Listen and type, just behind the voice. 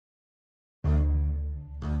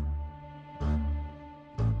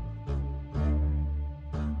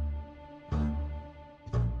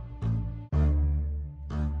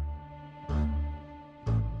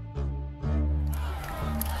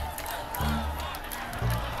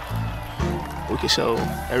we can show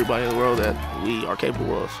everybody in the world that we are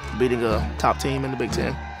capable of beating a top team in the Big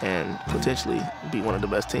Ten and potentially be one of the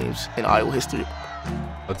best teams in Iowa history.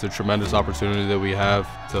 It's a tremendous opportunity that we have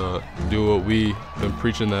to do what we've been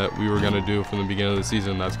preaching that we were going to do from the beginning of the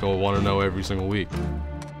season. That's go 1-0 every single week.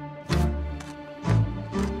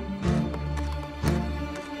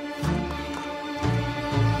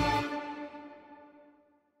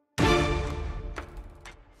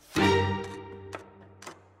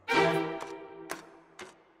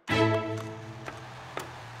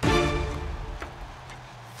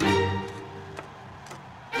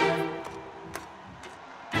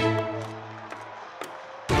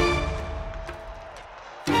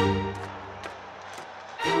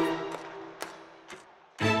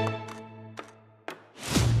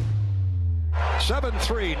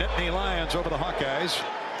 (7-3) Nittany Lions over the Hawkeyes.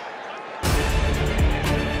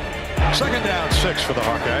 Second down, 6 for the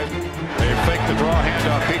Hawkeyes. They fake the draw,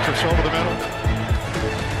 handoff, Petrus over the middle.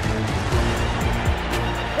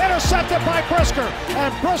 Intercepted by Brisker,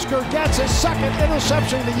 and Brisker gets his second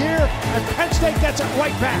interception of the year, and Penn State gets it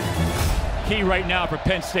right back. Key right now for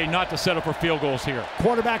Penn State not to settle for field goals here.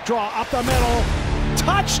 Quarterback draw up the middle.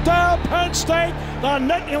 Touchdown, Penn State. The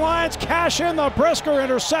Nittany Lions cash in the Brisker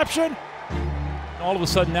interception. All of a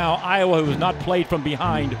sudden now, Iowa, who has not played from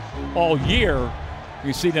behind all year,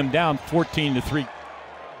 you see them down 14-3.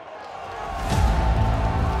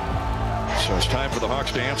 So it's time for the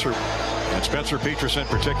Hawks to answer. And Spencer Petras in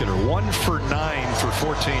particular, 1 for 9 for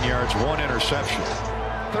 14 yards, 1 interception.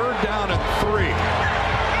 Third down and 3.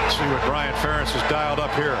 Let's see what Brian Ferentz has dialed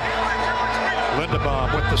up here.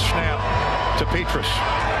 Lindebaum with the snap to Petras.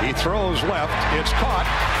 He throws left. It's caught.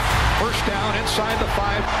 First down inside the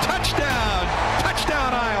 5. Touchdown!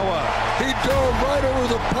 Touchdown, Iowa! He dove right over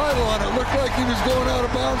the pylon. It looked like he was going out of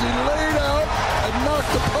bounds. He laid out and knocked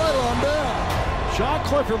the pylon down. Sean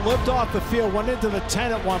Clifford lived off the field, went into the 10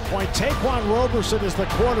 at one point. Taquan Roberson is the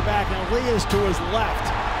quarterback, and Lee is to his left.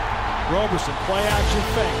 Roberson, play action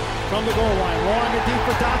fake from the goal line. Long and deep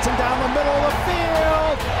for Dotson down the middle of the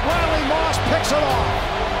field. Riley Moss picks it off.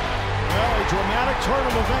 Well, a dramatic turn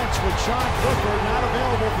of events with Sean Clifford not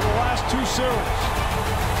available for the last 2 series.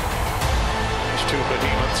 These 2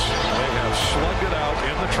 behemoths, they have slugged it out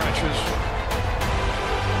in the trenches.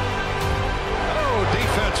 Oh,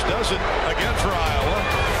 defense does it again for Iowa.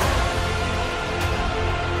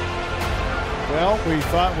 Well, we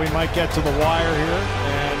thought we might get to the wire here,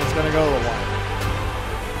 and it's going to go to the wire.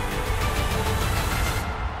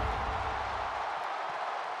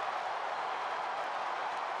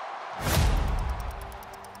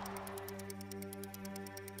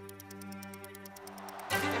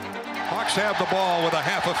 Hawks have the ball with a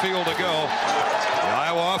half a field to go. The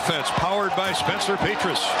Iowa offense powered by Spencer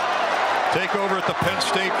Petras. Take over at the Penn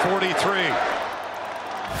State 43.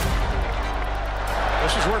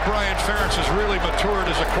 This is where Brian Ferentz has really matured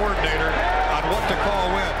as a coordinator on what to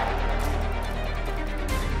call when.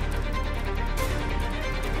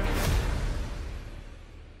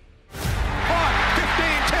 Caught,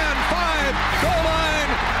 15, 10, 5, goal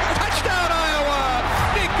line, touchdown Iowa!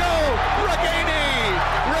 Nico Ragaini!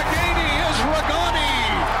 Ragaini is Ragani!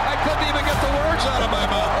 I couldn't even get the words out of my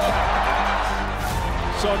mouth.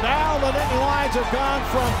 So now the Nittany Lions have gone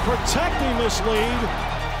from protecting this lead,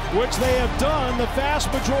 which they have done the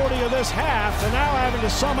vast majority of this half, and now having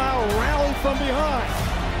to somehow rally from behind.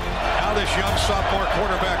 Now this young sophomore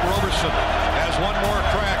quarterback Roberson has one more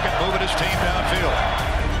crack at moving his team downfield.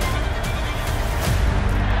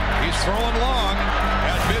 He's throwing long.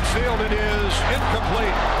 At midfield it is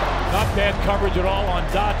incomplete. Not bad coverage at all on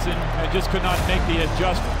Dotson, and just could not make the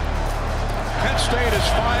adjustment. Penn State is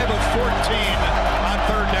 5 of 14 on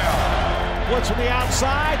third down. Blitz from the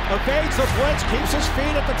outside, evades the blitz, keeps his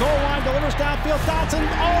feet at the goal line, delivers downfield. Dotson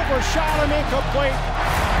overshot him, incomplete.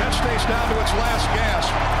 Penn State's down to its last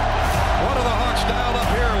gasp. What are the Hawks dialed up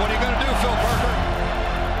here? What are you going to do, Phil Parker?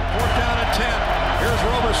 4th down and 10. Here's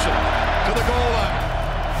Roberson to the goal line.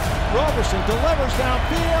 Roberson delivers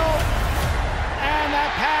downfield, and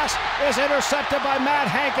that pass is intercepted by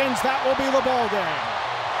Matt Hankins. That will be the ball game.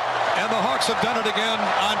 And the Hawks have done it again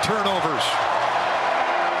on turnovers.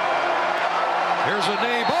 Here's a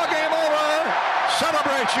knee. Ball game over.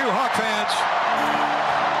 Celebrate, you Hawk fans.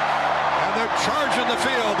 And they're charging the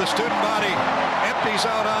field. The student body empties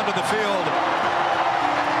out onto the field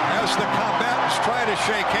as the combatants try to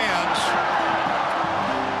shake hands.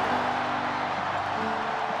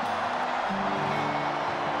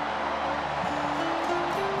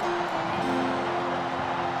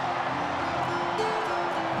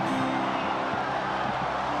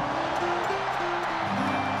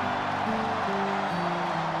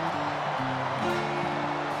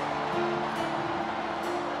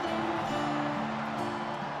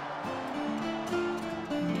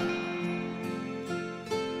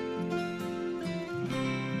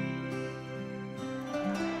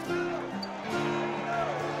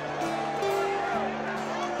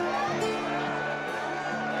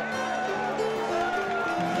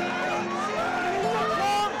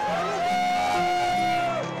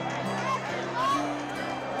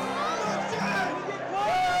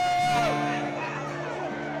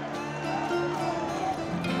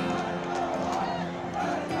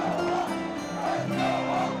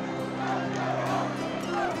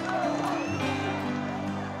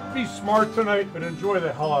 smart tonight, but enjoy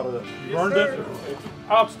the hell out of this. You earned it.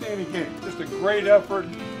 Outstanding game. Just a great effort.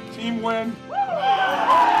 Team win.